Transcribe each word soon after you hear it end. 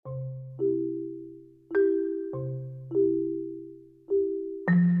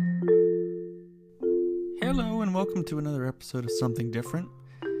and welcome to another episode of Something Different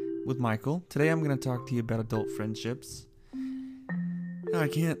with Michael. Today I'm going to talk to you about adult friendships. Now, I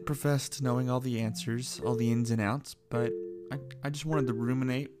can't profess to knowing all the answers, all the ins and outs, but I just wanted to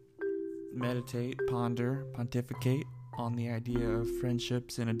ruminate, meditate, ponder, pontificate on the idea of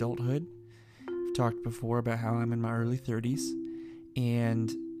friendships in adulthood. I've talked before about how I'm in my early 30s, and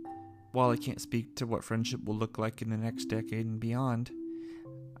while I can't speak to what friendship will look like in the next decade and beyond,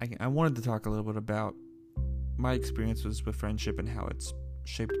 I wanted to talk a little bit about my experiences with friendship and how it's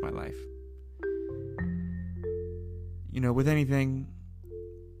shaped my life. You know, with anything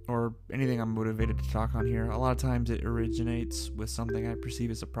I'm motivated to talk on here, a lot of times it originates with something I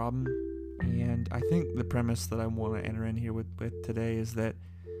perceive as a problem. And I think the premise that I want to enter in here with today is that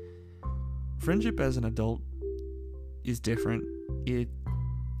friendship as an adult is different.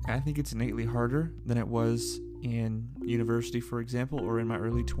 I think it's innately harder than it was in university, for example, or in my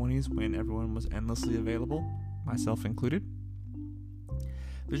early 20s when everyone was endlessly available, myself included.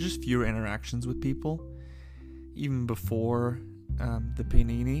 There's just fewer interactions with people. Even before the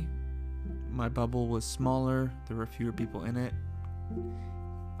panini, my bubble was smaller. There were fewer people in it.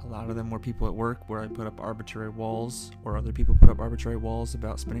 A lot of them were people at work where I put up arbitrary walls, or other people put up arbitrary walls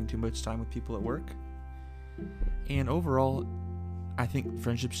about spending too much time with people at work. And overall, I think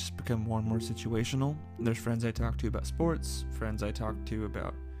friendships just become more and more situational. There's friends I talk to about sports, friends I talk to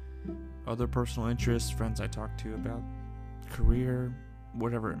about other personal interests, friends I talk to about career,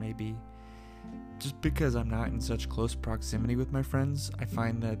 whatever it may be. Just because I'm not in such close proximity with my friends, I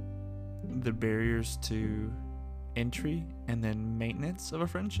find that the barriers to entry and then maintenance of a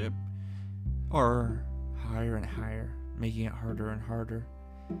friendship are higher and higher, making it harder and harder.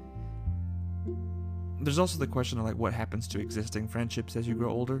 There's also the question of what happens to existing friendships as you grow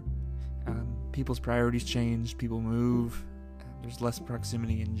older. People's priorities change, people move, there's less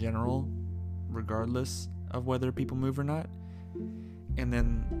proximity in general, regardless of whether people move or not. And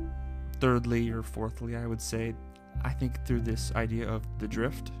then thirdly or fourthly, I would say, I think through this idea of the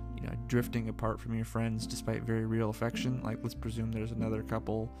drift, drifting apart from your friends despite very real affection. Let's presume there's another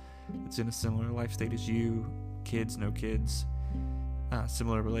couple that's in a similar life state as you, kids, no kids,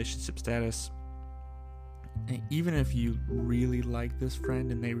 similar relationship status. And even if you really like this friend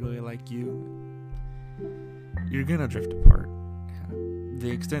and they really like you, you're gonna drift apart. The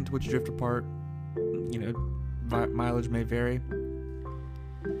extent to which you drift apart, mileage may vary.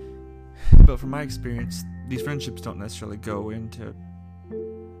 But from my experience, these friendships don't necessarily go into,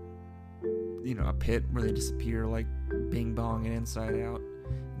 a pit where they disappear like Bing Bong and Inside Out.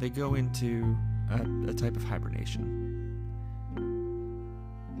 They go into a type of hibernation.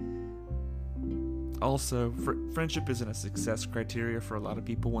 Also, friendship isn't a success criteria for a lot of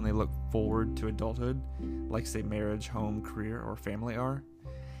people when they look forward to adulthood, like say marriage, home, career, or family are.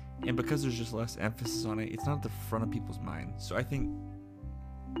 And because there's just less emphasis on it, it's not at the front of people's minds. So I think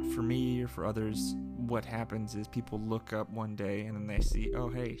for me or for others, what happens is people look up one day and then they see, oh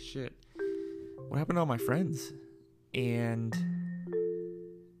hey, shit, what happened to all my friends? And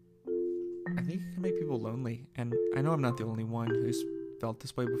I think it can make people lonely. And I know I'm not the only one who's felt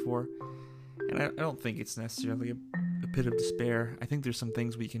this way before. And I don't think it's necessarily a pit of despair. I think there's some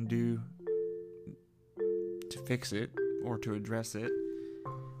things we can do to fix it or to address it.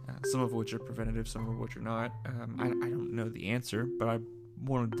 Some of which are preventative, some of which are not. I don't know the answer, but I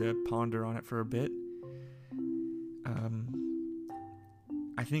wanted to ponder on it for a bit.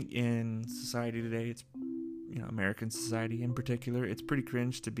 I think in society today, it's American society in particular, it's pretty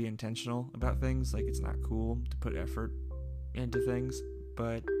cringe to be intentional about things. It's not cool to put effort into things,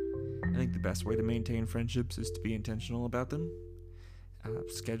 but I think the best way to maintain friendships is to be intentional about them.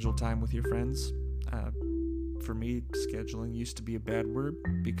 Schedule time with your friends. For me, scheduling used to be a bad word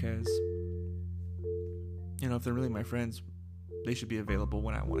because, if they're really my friends, they should be available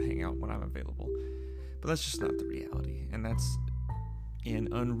when I want to hang out, when I'm available. But that's just not the reality, and that's an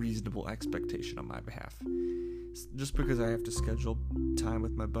unreasonable expectation on my behalf. Just because I have to schedule time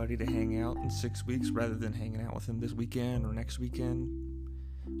with my buddy to hang out in 6 weeks rather than hanging out with him this weekend or next weekend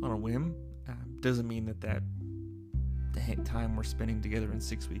on a whim, doesn't mean that the time we're spending together in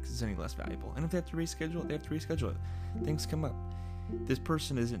 6 weeks is any less valuable. And if they have to reschedule it, they have to reschedule it. Things come up. This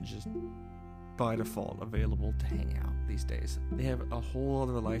person isn't just by default available to hang out these days. They have a whole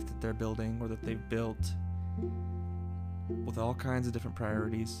other life that they're building or that they've built with all kinds of different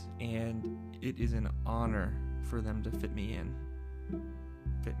priorities, and it is an honor for them to fit me and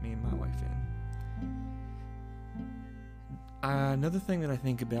my wife in. Another thing that I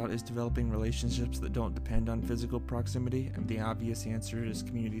think about is developing relationships that don't depend on physical proximity, and the obvious answer is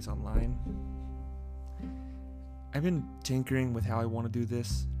communities online. I've been tinkering with how I want to do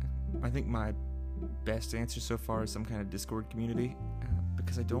this. I think my best answer so far is some kind of Discord community,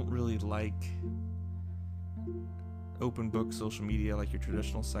 because I don't really like open book social media like your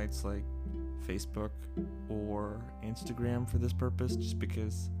traditional sites like Facebook or Instagram for this purpose, just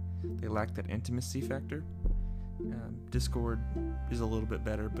because they lack that intimacy factor. Discord is a little bit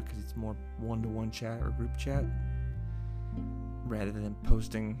better because it's more one-to-one chat or group chat rather than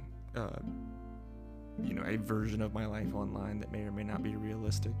posting a version of my life online that may or may not be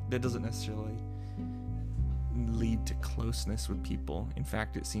realistic. That doesn't necessarily lead to closeness with people. In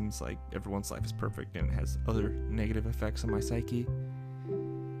fact, it seems like everyone's life is perfect and it has other negative effects on my psyche.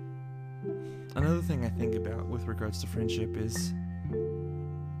 Another thing I think about with regards to friendship is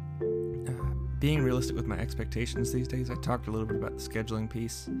being realistic with my expectations these days. I talked a little bit about the scheduling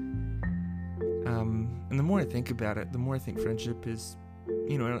piece. And the more I think about it, the more I think friendship is,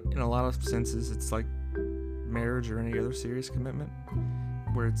 in a lot of senses, it's like marriage or any other serious commitment,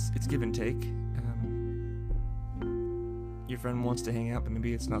 where it's give and take. Your friend wants to hang out, but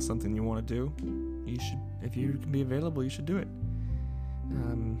maybe it's not something you want to do. If you can be available, you should do it.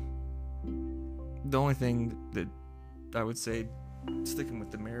 The only thing that I would say, sticking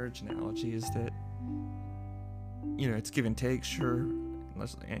with the marriage analogy, is that, it's give and take, sure,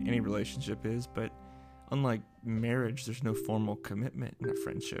 unless any relationship is, but unlike marriage, there's no formal commitment in a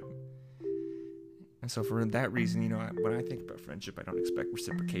friendship. And so for that reason, when I think about friendship, I don't expect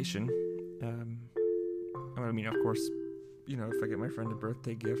reciprocation. Of course, if I get my friend a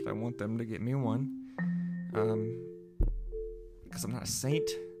birthday gift, I want them to get me one, because I'm not a saint,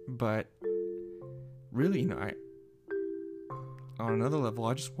 but really, on another level,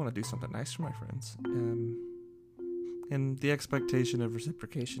 I just want to do something nice for my friends. And the expectation of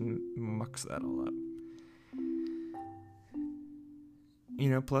reciprocation mucks that all up.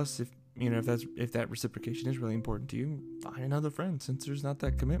 Plus, if that reciprocation is really important to you, find another friend, since there's not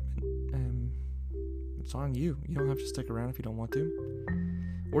that commitment. It's on you. You don't have to stick around if you don't want to.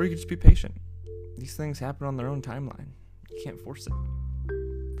 Or you can just be patient. These things happen on their own timeline. You can't force it.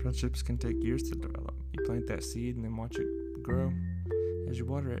 Friendships can take years to develop. You plant that seed and then watch it grow as you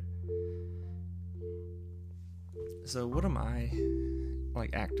water it. So what am I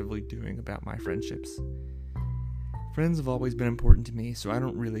actively doing about my friendships? Friends have always been important to me, so I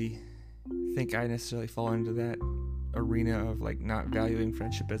don't really think I necessarily fall into that arena of not valuing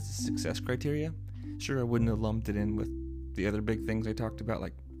friendship as a success criteria. Sure, I wouldn't have lumped it in with the other big things I talked about,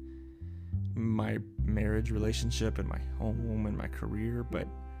 like my marriage relationship and my home and my career, but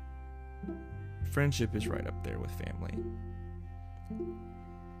friendship is right up there with family.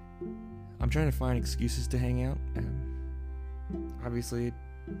 I'm trying to find excuses to hang out. Obviously,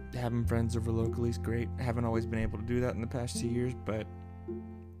 having friends over locally is great. I haven't always been able to do that in the past 2 years, but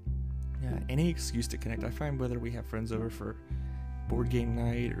any excuse to connect. I find whether we have friends over for board game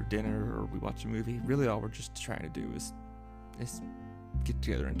night or dinner or we watch a movie, really all we're just trying to do is get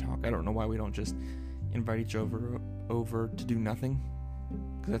together and talk. I don't know why we don't just invite each other over to do nothing,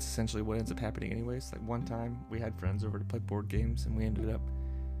 because that's essentially what ends up happening anyways. One time we had friends over to play board games and we ended up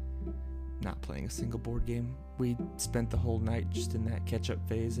not playing a single board game. We spent the whole night just in that catch-up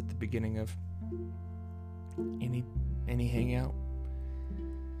phase at the beginning of any hangout.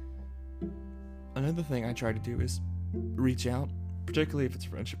 Another thing I try to do is reach out, particularly if it's a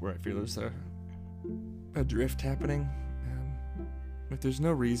friendship where I feel there's a drift happening. If there's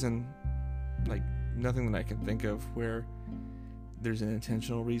no reason, nothing that I can think of where there's an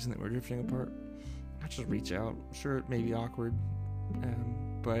intentional reason that we're drifting apart, I just reach out. Sure, it may be awkward,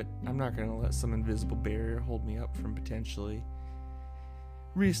 but I'm not going to let some invisible barrier hold me up from potentially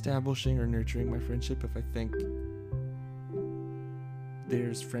reestablishing or nurturing my friendship if I think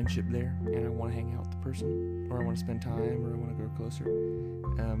there's friendship there and I want to hang out with the person, or I want to spend time, or I want to grow closer.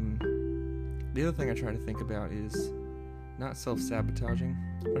 The other thing I try to think about is not self-sabotaging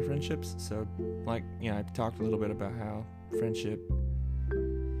my friendships. So I talked a little bit about how friendship,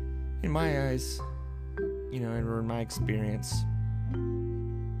 in my eyes, or in my experience,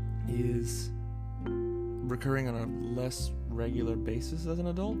 is recurring on a less regular basis as an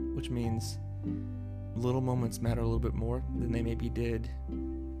adult, which means little moments matter a little bit more than they maybe did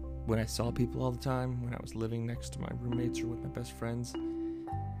when I saw people all the time, when I was living next to my roommates or with my best friends.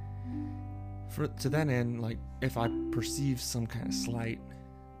 To that end, if I perceive some kind of slight,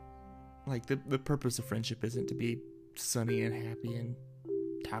 the purpose of friendship isn't to be sunny and happy and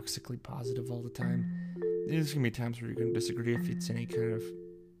toxically positive all the time. There's going to be times where you're going to disagree if it's any kind of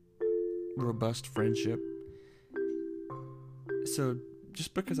robust friendship. So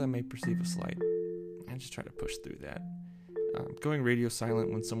just because I may perceive a slight, I just try to push through that. Going radio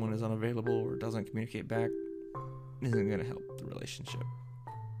silent when someone is unavailable or doesn't communicate back isn't going to help the relationship.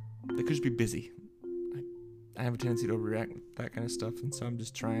 They could just be busy. I have a tendency to overreact with that kind of stuff, and so I'm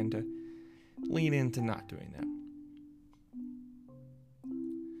just trying to lean into not doing that.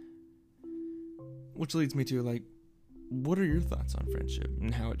 Which leads me to, like, what are your thoughts on friendship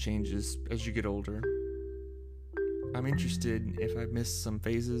and how it changes as you get older? I'm interested if I've missed some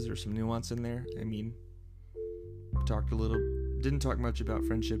phases or some nuance in there. I mean, didn't talk much about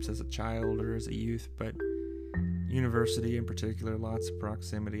friendships as a child or as a youth, but university in particular, lots of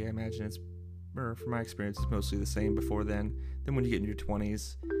proximity. I imagine from my experience, it's mostly the same before then. Then when you get in your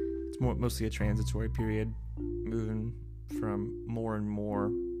 20s, it's mostly a transitory period, moving from more and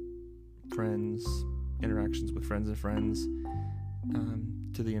more interactions with friends and friends,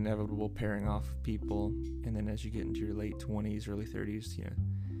 to the inevitable pairing off of people. And then as you get into your late 20s, early 30s,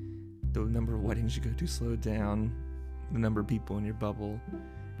 the number of weddings you go to slow down, the number of people in your bubble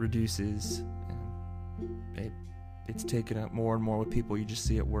reduces, it's taken up more and more with people you just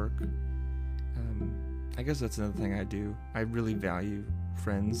see at work. I guess that's another thing I do. I really value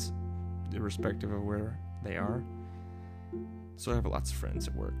friends, irrespective of where they are. So I have lots of friends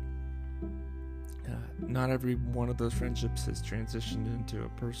at work. Not every one of those friendships has transitioned into a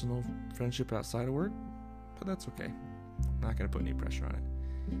personal friendship outside of work, but that's okay. I'm not going to put any pressure on it.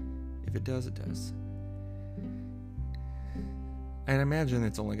 If it does, it does. And I imagine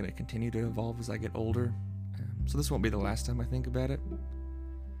it's only going to continue to evolve as I get older. So this won't be the last time I think about it.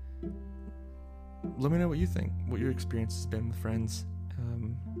 Let me know what you think, what your experience has been with friends.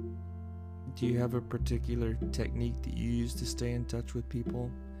 Do you have a particular technique that you use to stay in touch with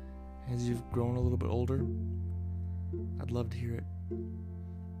people as you've grown a little bit older? I'd love to hear it.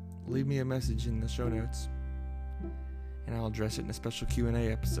 Leave me a message in the show notes, and I'll address it in a special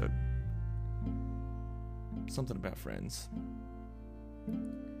Q&A episode. Something about friends.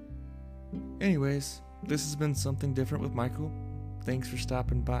 Anyways, this has been Something Different with Michael. Thanks for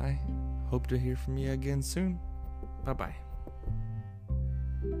stopping by. Hope to hear from you again soon. Bye-bye.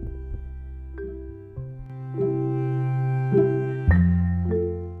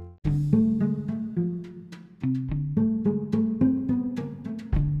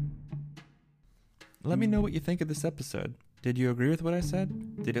 Let me know what you think of this episode. Did you agree with what I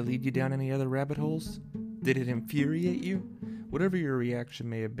said? Did it lead you down any other rabbit holes? Did it infuriate you? Whatever your reaction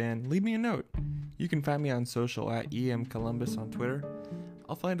may have been, leave me a note. You can find me on social at EMColumbus on Twitter.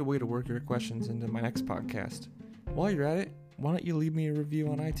 I'll find a way to work your questions into my next podcast. While you're at it, why don't you leave me a review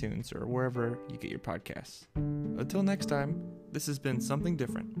on iTunes or wherever you get your podcasts? Until next time, this has been Something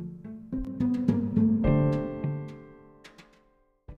Different.